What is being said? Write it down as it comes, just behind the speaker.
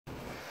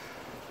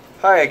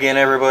Hi again,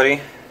 everybody.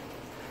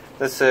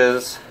 This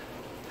is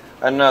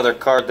another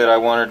card that I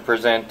wanted to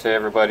present to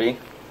everybody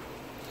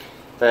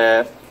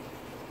that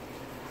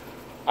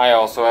I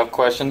also have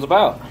questions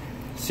about.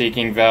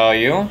 Seeking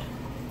value,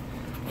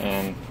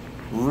 and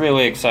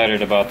really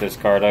excited about this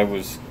card.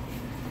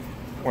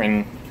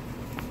 When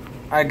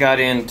I got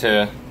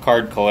into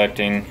card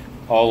collecting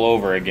all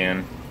over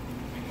again,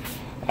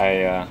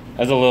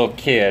 as a little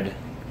kid,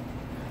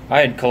 I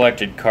had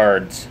collected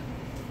cards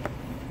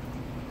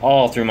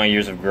all through my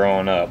years of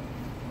growing up,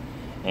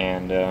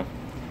 and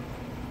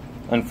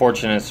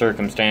unfortunate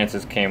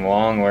circumstances came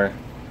along where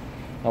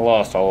I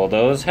lost all of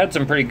those. Had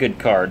some pretty good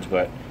cards,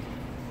 but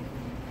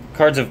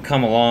cards have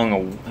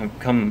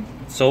come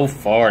so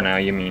far now.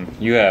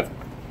 You have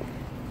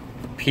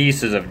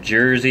pieces of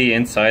jersey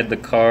inside the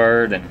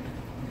card,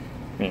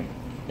 and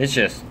it's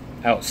just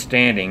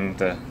outstanding,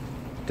 the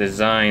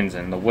designs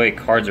and the way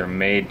cards are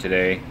made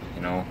today.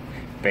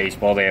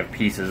 Baseball, they have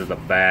pieces of the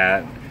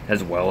bat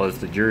as well as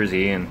the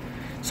jersey, and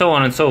so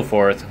on and so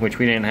forth, which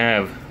we didn't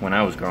have when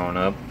I was growing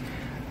up.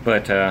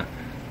 But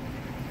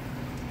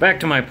back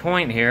to my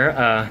point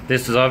here,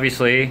 this is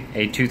obviously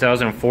a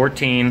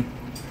 2014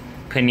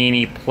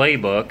 Panini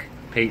Playbook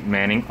Peyton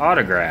Manning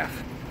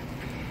autograph.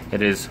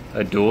 It is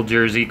a dual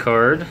jersey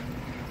card,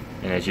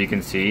 and as you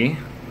can see,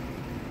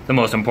 the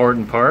most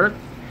important part,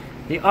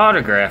 the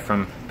autograph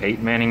from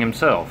Peyton Manning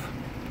himself.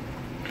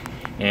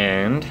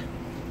 And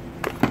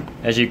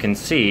as you can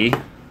see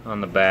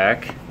on the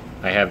back,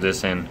 I have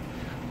this in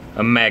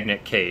a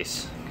magnet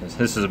case, because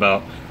this is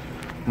about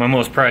my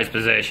most prized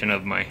possession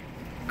of my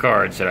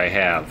cards that I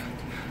have.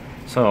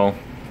 So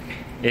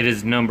it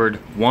is numbered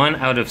 1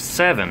 out of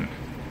 7.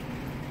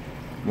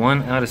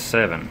 1 out of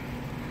 7.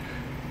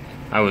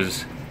 I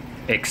was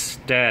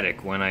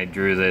ecstatic when I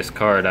drew this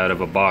card out of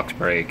a box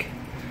break.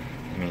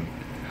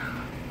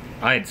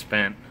 I had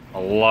spent a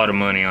lot of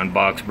money on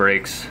box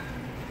breaks,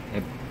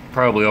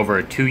 probably over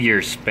a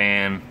 2-year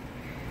span,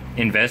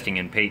 investing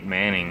in Peyton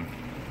Manning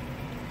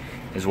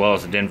as well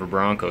as the Denver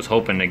Broncos,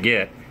 hoping to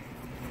get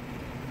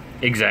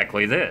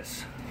exactly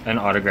this, an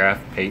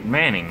autographed Peyton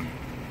Manning.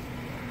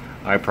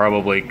 I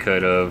probably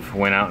could have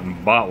went out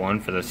and bought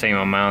one for the same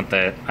amount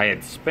that I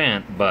had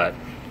spent, but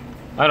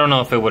I don't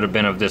know if it would have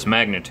been of this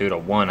magnitude,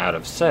 of 1 out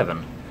of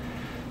 7.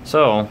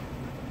 So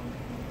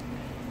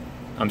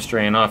I'm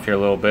straying off here a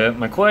little bit.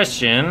 My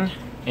question,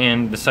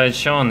 and besides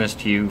showing this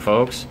to you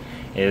folks,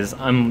 is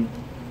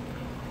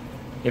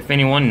if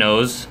anyone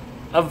knows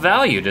a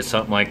value to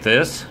something like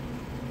this,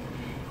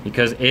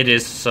 because it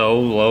is so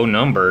low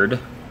numbered,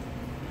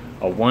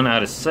 a 1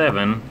 out of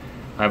 7.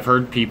 I've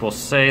heard people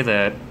say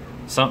that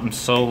something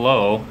so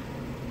low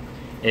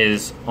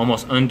is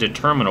almost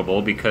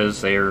undeterminable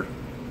because there's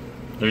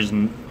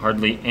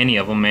hardly any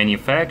of them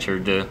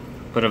manufactured to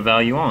put a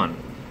value on.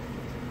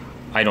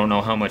 I don't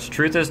know how much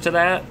truth is to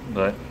that,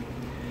 but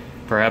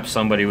perhaps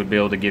somebody would be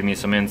able to give me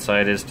some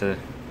insight as to,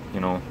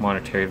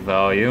 monetary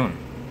value. And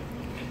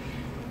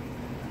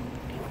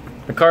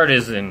the card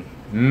is in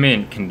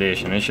mint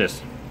condition. It's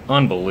just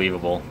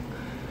unbelievable.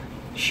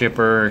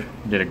 Shipper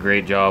did a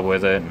great job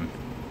with it, and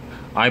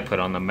I put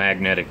on the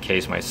magnetic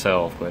case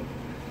myself, but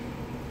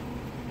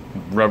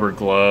rubber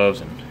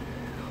gloves and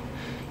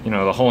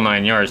the whole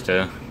 9 yards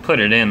to put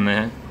it in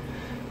the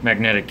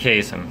magnetic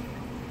case. And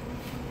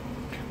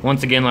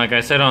once again, like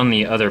I said on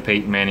the other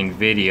Peyton Manning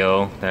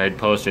video that I'd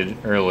posted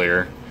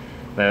earlier,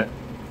 that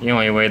the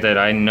only way that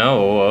I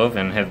know of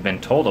and have been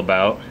told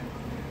about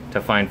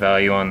to find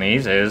value on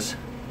these is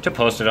to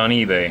post it on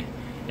eBay,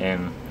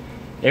 and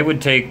it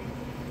would take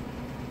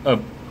a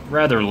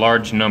rather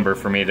large number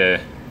for me to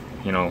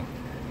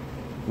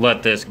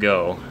let this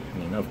go.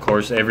 Of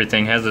course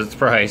everything has its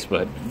price,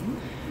 but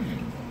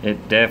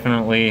it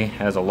definitely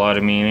has a lot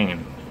of meaning,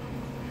 and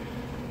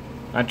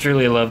I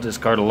truly love this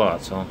card a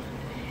lot. So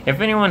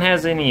if anyone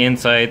has any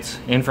insights,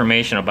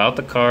 information about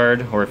the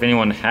card, or if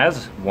anyone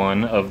has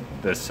one of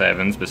the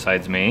 7s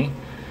besides me,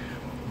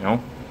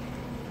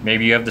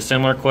 maybe you have the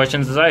similar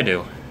questions as I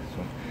do.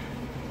 So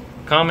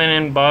comment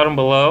in bottom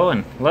below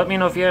and let me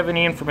know if you have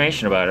any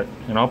information about it,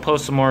 and I'll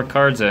post some more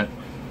cards that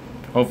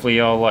hopefully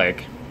y'all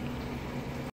like.